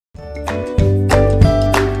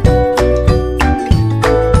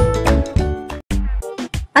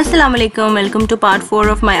Assalamu alaikum, welcome to part 4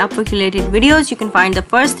 of my Upwork related videos. You can find the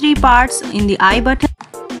first 3 parts in the I button.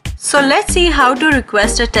 So let's see how to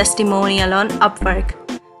request a testimonial on Upwork.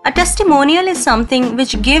 A testimonial is something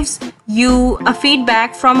which gives you a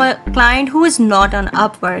feedback from a client who is not on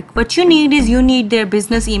Upwork. What you need their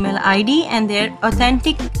business email ID and their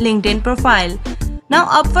authentic LinkedIn profile. Now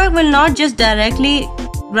Upwork will not just directly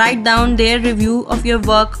write down their review of your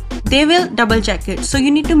work. They will double check it. So you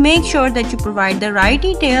need to make sure that you provide the right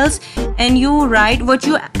details and you write what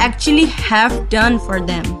you actually have done for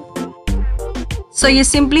them. So you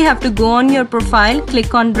simply have to go on your profile,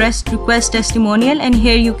 click on request testimonial, and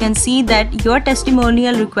here you can see that your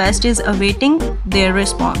testimonial request is awaiting their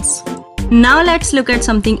response. Now let's look at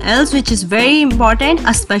something else which is very important,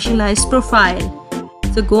 a specialized profile.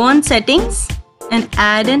 So go on settings and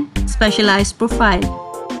add a specialized profile.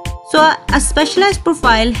 So a specialized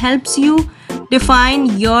profile helps you define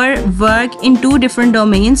your work in 2 different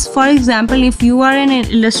domains. For example, if you are an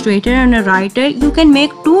illustrator and a writer, you can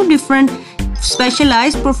make 2 different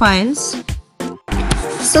specialized profiles.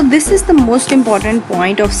 So this is the most important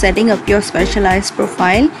point of setting up your specialized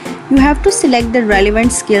profile. You have to select the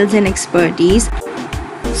relevant skills and expertise.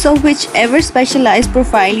 So whichever specialized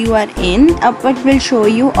profile you are in, Upwork will show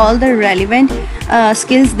you all the relevant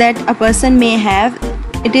skills that a person may have.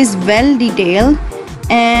 It is well detailed,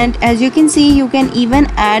 and as you can see, you can even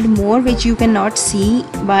add more which you cannot see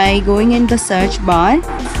by going in the search bar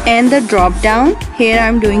and the drop down. Here I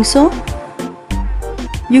am doing so.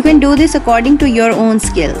 You can do this according to your own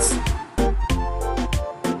skills.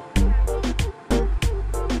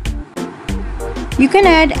 You can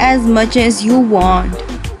add as much as you want.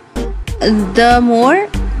 The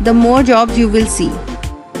more jobs you will see.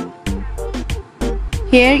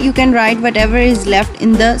 Here you can write whatever is left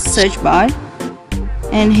in the search bar,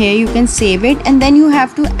 and here you can save it, and then you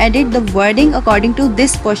have to edit the wording according to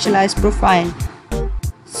this specialized profile.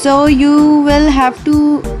 So you will have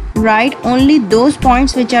to write only those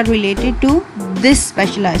points which are related to this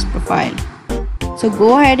specialized profile. So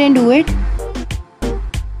go ahead and do it.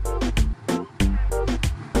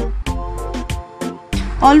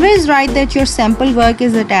 Always write that your sample work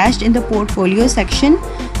is attached in the portfolio section,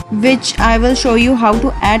 which I will show you how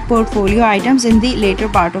to add portfolio items in the later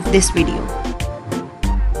part of this video.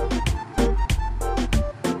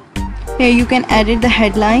 Here you can edit the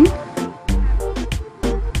headline.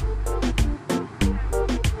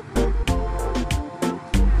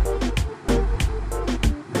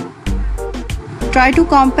 Try to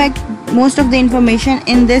compact most of the information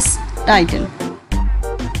in this title.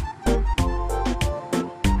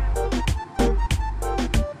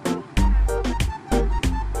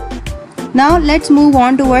 Now let's move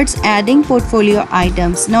on towards adding portfolio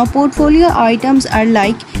items. Now portfolio items are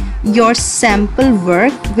like your sample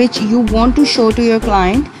work which you want to show to your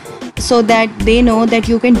client so that they know that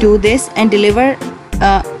you can do this and deliver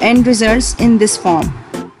end results in this form.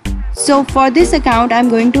 So for this account, I'm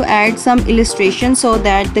going to add some illustrations so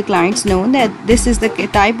that the clients know that this is the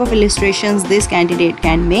type of illustrations this candidate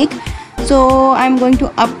can make. So I'm going to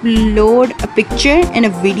upload a picture and a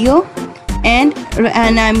video, and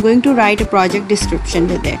I'm going to write a project description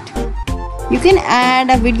with it. You can add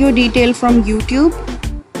a video detail from YouTube,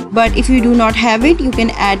 but if you do not have it, you can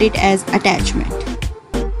add it as attachment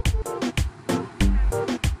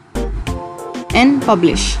and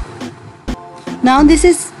publish. Now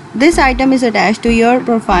this item is attached to your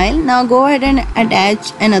profile. Now go ahead and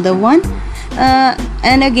attach another one,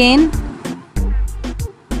 and again,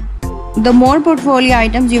 the more portfolio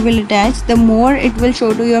items you will attach, the more it will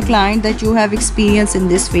show to your client that you have experience in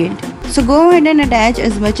this field. So go ahead and attach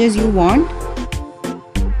as much as you want,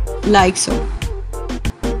 like so.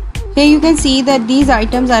 Here you can see that these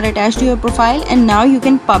items are attached to your profile, and now you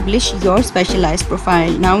can publish your specialized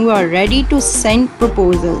profile. Now you are ready to send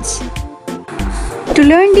proposals. To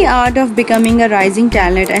learn the art of becoming a rising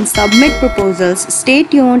talent and submit proposals, stay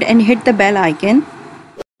tuned and hit the bell icon.